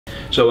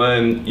So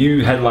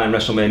you headlined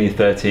WrestleMania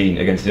 13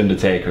 against The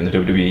Undertaker in the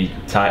WWE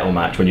title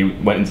match when you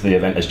went into the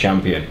event as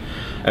champion.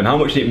 How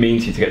much did it mean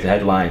to you to get to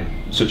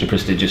headline such a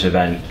prestigious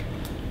event?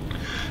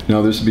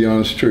 Now, this is the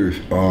honest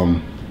truth.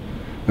 That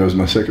was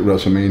my second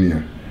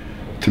WrestleMania.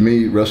 To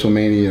me,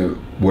 WrestleMania,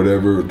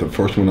 whatever, the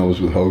first one I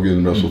was with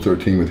Hogan, Wrestle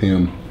 13 with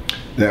him,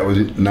 that was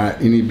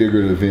not any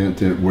bigger an event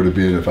than it would have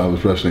been if I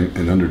was wrestling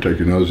an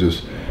Undertaker. And I was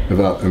just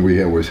and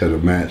we always had a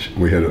match.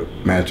 We had a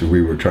match that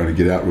we were trying to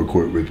get out real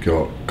quick. We'd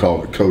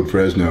call it Code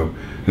Fresno,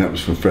 and that was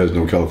from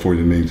Fresno,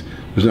 California. It means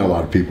there's not a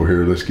lot of people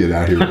here. Let's get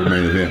out here for the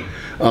main event.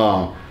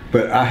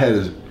 But I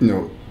had,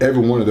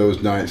 every one of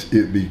those nights,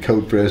 it'd be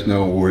Code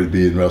Fresno or it'd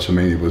be in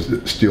WrestleMania was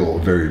still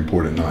a very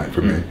important night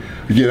for me.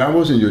 Again, I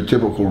wasn't your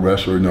typical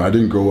wrestler. No, I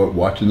didn't grow up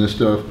watching this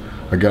stuff.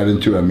 I got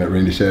into it. I met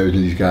Randy Savage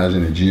and these guys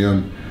in a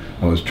gym.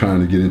 I was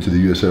trying to get into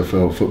the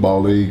USFL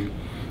Football League.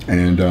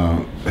 And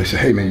they said,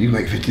 hey man, you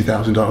make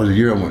 $50,000 a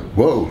year. I went,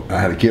 whoa, I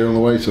had a kid on the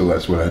way, so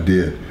that's what I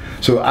did.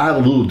 So I had a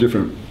little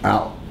different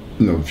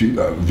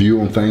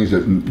view on things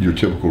that your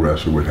typical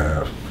wrestler would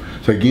have.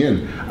 So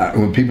again,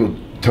 when people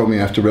told me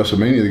after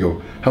WrestleMania, they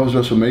go, how was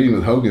WrestleMania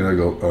with Hogan? I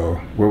go,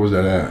 where was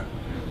that at?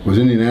 It was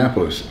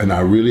Indianapolis. And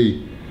I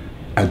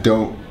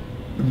don't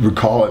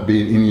recall it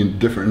being any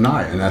different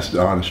night, and that's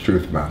the honest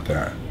truth about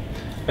that.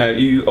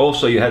 You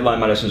headlined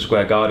Madison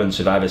Square Garden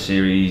Survivor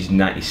Series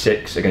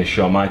 96 against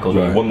Shawn Michaels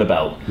when you won the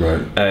belt. Right.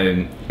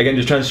 Again,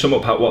 just trying to sum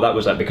up what that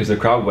was like, because the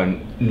crowd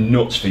went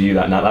nuts for you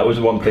that night. That was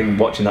the one thing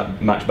watching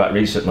that match back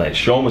recently.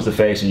 Shawn was the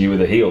face and you were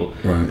the heel,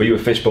 but you were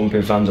fist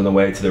bumping fans on the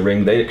way to the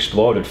ring. They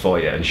exploded for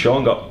you, and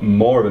Shawn got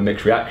more of a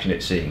mixed reaction,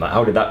 it seemed. Like,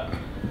 how did that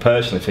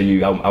personally for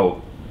you?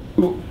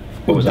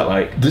 What was that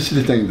like? This is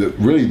the thing that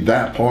really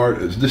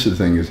this is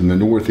the thing is in the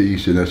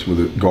Northeast, and that's where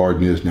the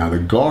Garden is now. The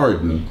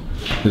Garden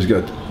has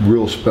got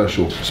real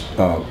special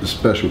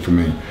for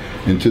me,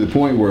 and to the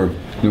point where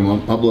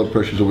my blood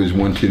pressure is always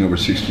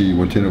 110/60,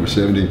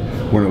 110/70.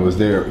 When I was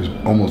there, it was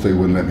almost they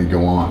wouldn't let me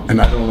go on, and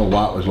I don't know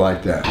why it was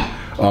like that.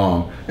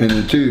 And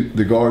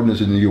the Garden is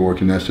in New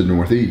York, and that's the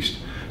Northeast.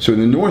 So in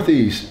the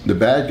Northeast, the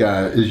bad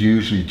guy is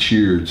usually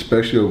cheered,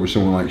 especially over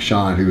someone like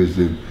Shawn, who is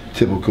the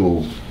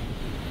typical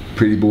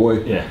pretty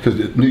boy, because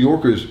New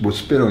Yorkers will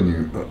spit on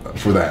you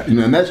for that,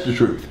 and that's the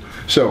truth.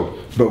 So,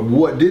 but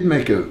what did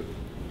mean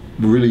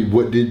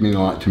a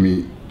lot to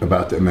me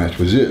about that match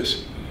was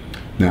this.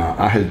 Now,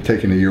 I had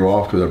taken a year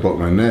off because I broke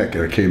my neck,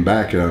 and I came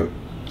back, and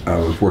I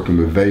was working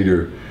with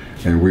Vader,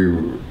 and we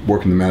were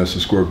working the Madison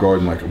Square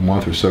Garden like a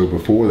month or so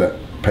before that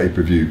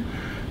pay-per-view,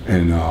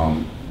 and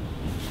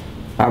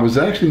I was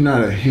actually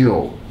not a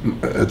heel.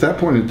 At that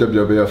point in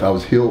WWF, I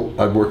was heel.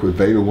 I'd work with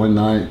Vader one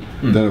night,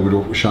 then I would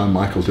work with Shawn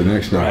Michaels the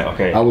next night. Right,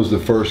 okay. I was the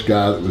first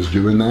guy that was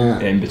doing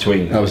that. In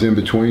between. I was in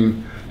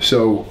between.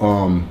 So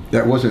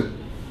that wasn't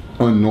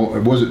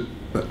it wasn't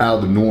out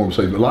of the norm.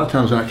 So a lot of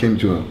times when I came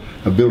to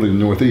a building in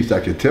the Northeast, I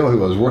could tell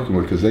who I was working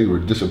with because they were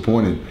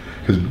disappointed.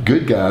 Because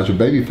good guys or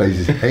baby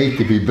faces hate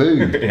to be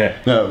booed.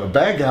 No, a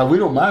bad guy, we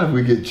don't mind if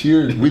we get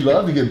cheered. We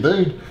love to get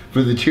booed,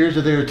 but the cheers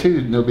are there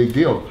too. No big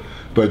deal.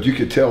 But you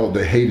could tell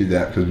they hated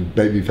that because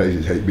baby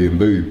faces hate being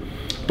booed.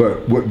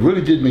 But what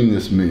really did mean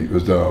this to me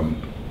was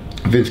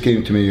Vince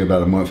came to me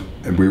about a month,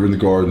 and we were in the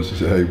Gardens and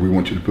said, hey, we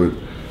want you to put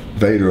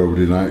Vader over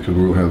tonight because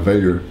we're going to have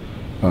Vader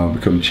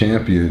become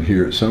champion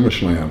here at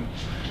SummerSlam.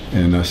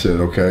 And I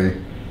said, okay,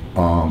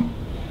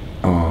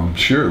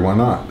 sure, why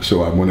not?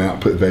 So I went out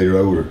and put Vader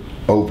over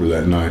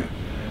that night.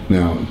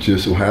 Now, it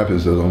just so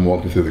happens that I'm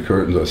walking through the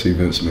curtains, I see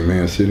Vince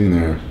McMahon sitting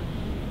there,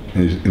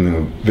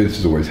 and Vince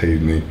has always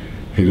hated me.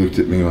 He looked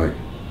at me like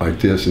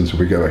this, and so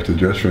we got back to the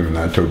dressing room, and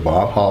I told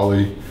Bob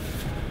Holly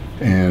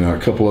and a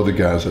couple other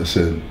guys, I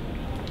said,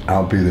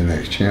 I'll be the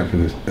next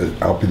champion.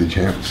 I'll be the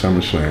champ at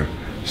SummerSlam.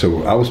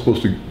 So I was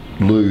supposed to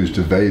lose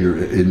to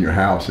Vader in your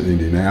house in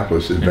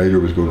Indianapolis, and Vader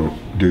was going to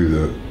do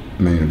the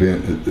main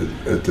event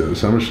at the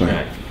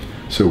SummerSlam.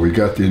 So we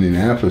got to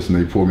Indianapolis, and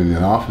they pulled me in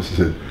the office and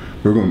said,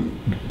 we're going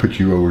to put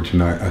you over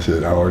tonight. I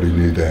said, I already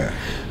knew that.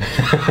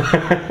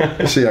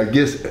 See, I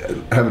guess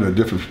having a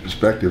different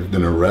perspective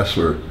than a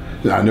wrestler,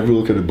 I never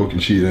look at a booking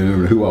sheet. I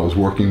didn't know who I was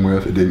working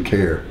with. I didn't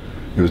care.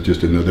 It was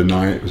just another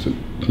night. It was,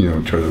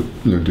 try to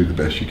do the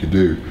best you could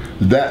do.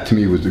 That to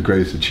me was the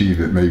greatest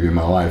achievement maybe in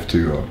my life,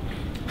 to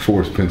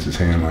force Vince's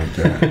hand like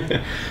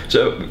that.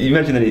 So you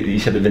mentioned that you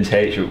said that Vince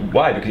hates you.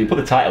 Why? Because he put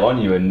the title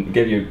on you and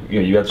gave you,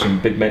 you had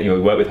some big men.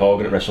 You worked with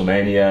Hogan at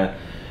WrestleMania.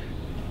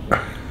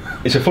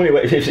 It's a funny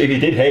way. If he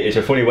did hate it, it's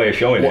a funny way of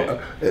showing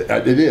it.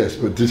 It is.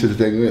 But this is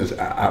the thing is,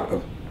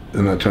 I'm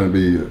not trying to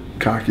be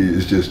cocky.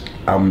 It's just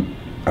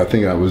I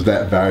think I was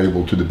that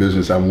valuable to the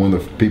business. I'm one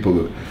of the people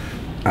that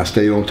I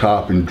stayed on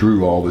top and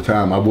drew all the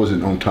time. I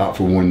wasn't on top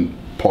for one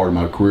part of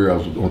my career. I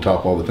was on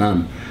top all the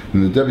time.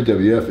 In the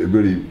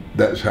WWF,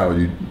 that's how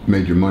you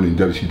made your money. In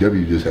WCW,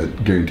 you just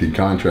had guaranteed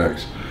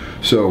contracts.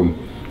 So,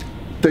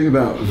 thing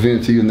about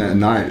Vince, even that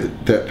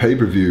night, that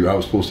pay-per-view, I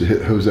was supposed to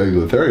hit Jose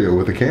Lothario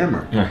with a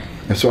camera.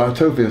 And so I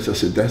told Vince, I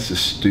said, that's the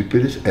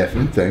stupidest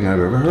effing thing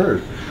I've ever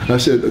heard. And I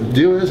said, the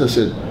deal is, I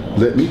said,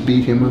 let me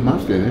beat him with my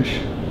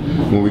finish,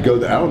 When we go to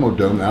the Alamo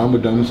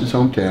Dome is his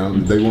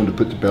hometown. They wanted to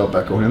put the belt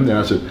back on him there.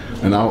 I said,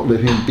 and I'll let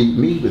him beat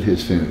me with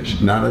his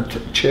finish, not a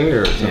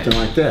chair or something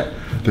like that.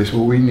 They said,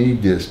 well, we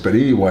need this. But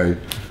anyway,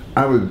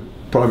 I would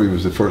probably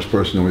was the first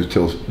person to always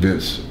tell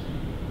Vince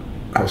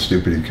how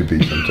stupid he could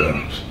be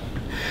sometimes.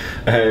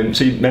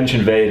 So you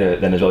mentioned Vader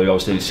then as well, who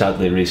obviously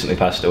sadly recently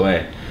passed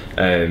away.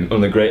 One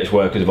of the greatest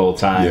workers of all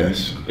time.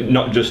 Yes.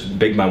 Not just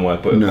big man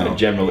work, but in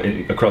general,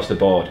 across the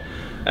board.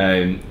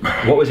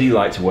 What was he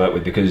like to work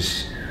with?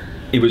 Because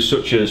he was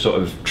such a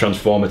sort of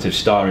transformative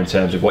star in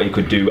terms of what he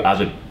could do as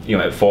a, you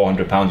know, at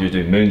 400 pounds he was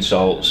doing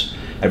moonsaults,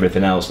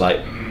 everything else. Like,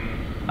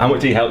 how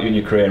much did he help you in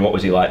your career, and what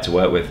was he like to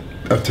work with?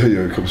 I'll tell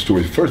you a couple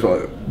stories. First of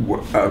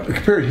all, I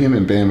compared him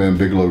and Bam Bam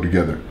Bigelow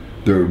together.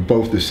 They're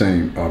both the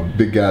same.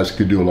 Big guys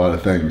could do a lot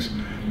of things.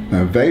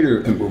 Now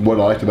Vader, and what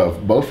I liked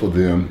about both of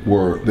them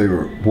were they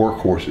were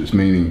workhorses,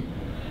 meaning,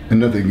 and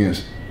nothing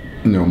against,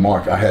 you know,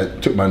 Mark. I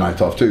took my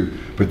nights off too,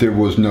 but there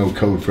was no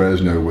Code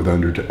Fresno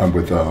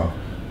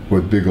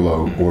with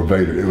Bigelow or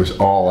Vader. It was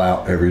all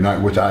out every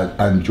night, which I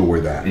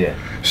enjoy that. Yeah.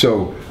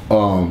 So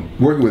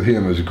working with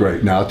him was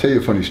great. Now I'll tell you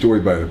a funny story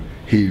about him.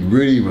 He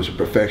really was a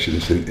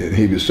perfectionist, and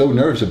he was so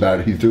nervous about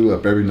it. He threw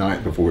up every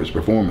night before his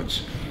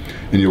performance,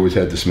 and he always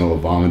had the smell of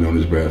vomit on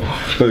his breath.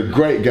 But a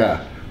great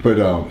guy.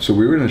 But so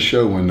we were in a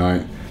show one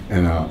night,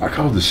 and I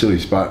called the silly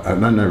spot. I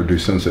never do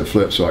sunset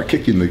flip, so I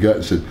kicked him in the gut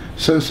and said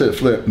sunset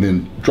flip, and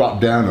then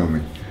dropped down on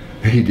me.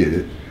 And he did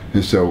it.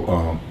 And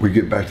so we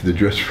get back to the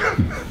dressing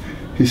room.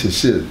 He said,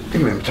 Sid,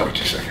 let me talk to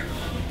you a second.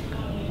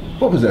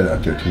 What was that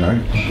out there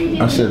tonight?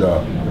 I said,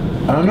 I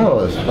don't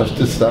know. I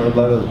just thought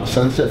about a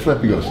sunset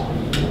flip. He goes,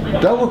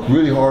 did I work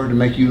really hard to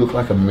make you look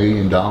like $1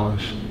 million?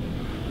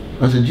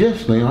 I said,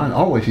 yes, Leon,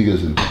 always. He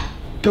goes,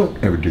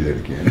 don't ever do that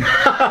again.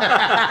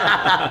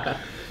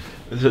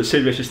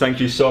 Sid Vicious, thank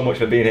you so much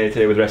for being here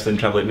today with Wrestling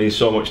Travel. It means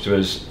so much to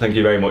us. Thank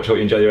you very much. Hope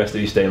you enjoy the rest of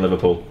your stay in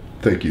Liverpool.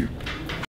 Thank you.